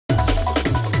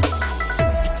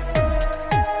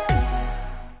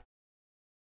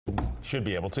should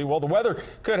be able to. Well, the weather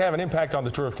could have an impact on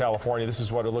the Tour of California. This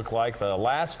is what it looked like the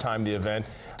last time the event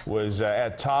was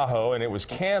at Tahoe, and it was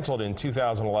canceled in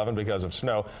 2011 because of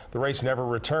snow. The race never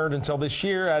returned until this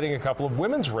year, adding a couple of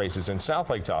women's races in South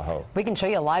Lake Tahoe. We can show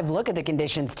you a live look at the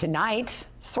conditions tonight.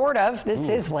 Sort of. This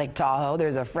is Lake Tahoe.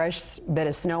 There's a fresh bit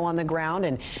of snow on the ground,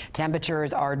 and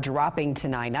temperatures are dropping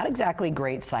tonight. Not exactly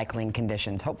great cycling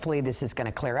conditions. Hopefully this is going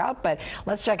to clear out, but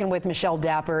let's check in with Michelle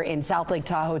Dapper in South Lake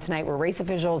Tahoe tonight, where race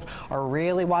officials are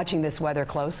really watching this weather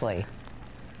closely.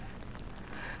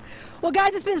 Well,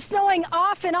 guys, it's been snowing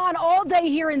off and on all day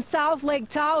here in South Lake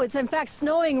Tahoe. It's, in fact,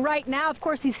 snowing right now. Of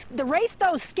course, the race,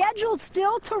 though, scheduled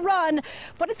still to run,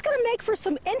 but it's going to make for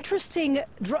some interesting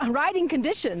riding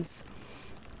conditions.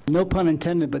 No pun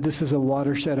intended, but this is a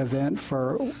watershed event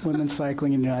for women's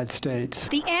cycling in the United States.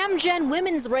 The Amgen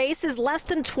women's race is less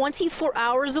than 24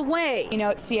 hours away. You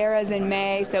know, Sierra's in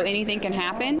May, so anything can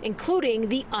happen, including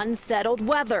the unsettled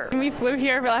weather. We flew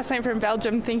here last night from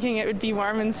Belgium thinking it would be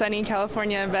warm and sunny in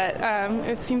California, but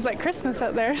it seems like Christmas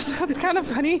out there, so it's kind of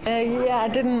funny. Yeah, I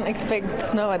didn't expect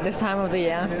snow at this time of the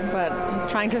year, but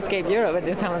trying to escape Europe at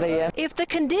this time of the year. If the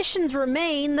conditions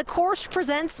remain, the course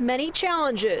presents many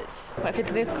challenges. If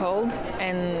it's this cold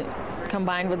and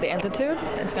combined with the altitude,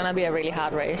 it's going to be a really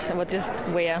hard race. It would just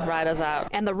wear riders out.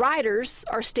 And the riders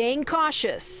are staying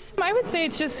cautious. I would say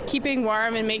it's just keeping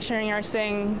warm and make sure you're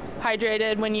staying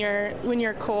hydrated when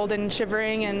you're cold and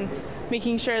shivering, and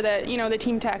making sure that, you know, the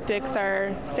team tactics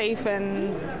are safe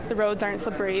and the roads aren't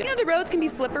slippery. You know, the roads can be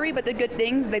slippery, but the good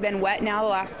things, they've been wet now the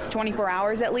last 24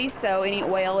 hours at least, so any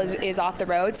oil is off the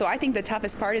road. So I think the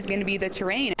toughest part is going to be the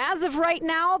terrain. As of right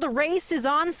now, the race is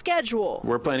on schedule.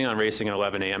 We're planning on racing at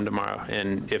 11 a.m. tomorrow,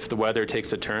 and if the weather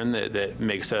takes a turn that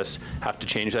makes us have to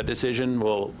change that decision,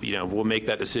 we'll make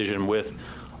that decision with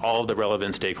all of the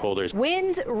relevant stakeholders.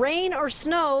 Wind, rain, or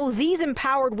snow, these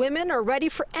empowered women are ready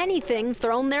for anything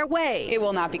thrown their way. It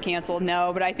will not be canceled, no,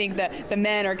 but I think that the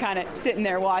men are kind of sitting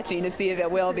there watching to see if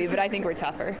it will be, but I think we're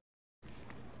tougher.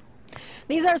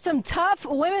 These are some tough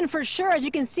women for sure. As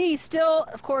you can see, still,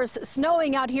 of course,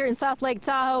 snowing out here in South Lake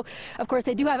Tahoe. Of course,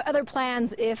 they do have other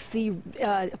plans if the,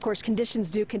 of course,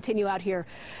 conditions do continue out here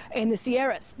in the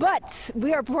Sierras. But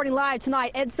we are reporting live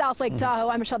tonight at South Lake Tahoe.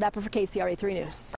 I'm Michelle Dapper for KCRA 3 News.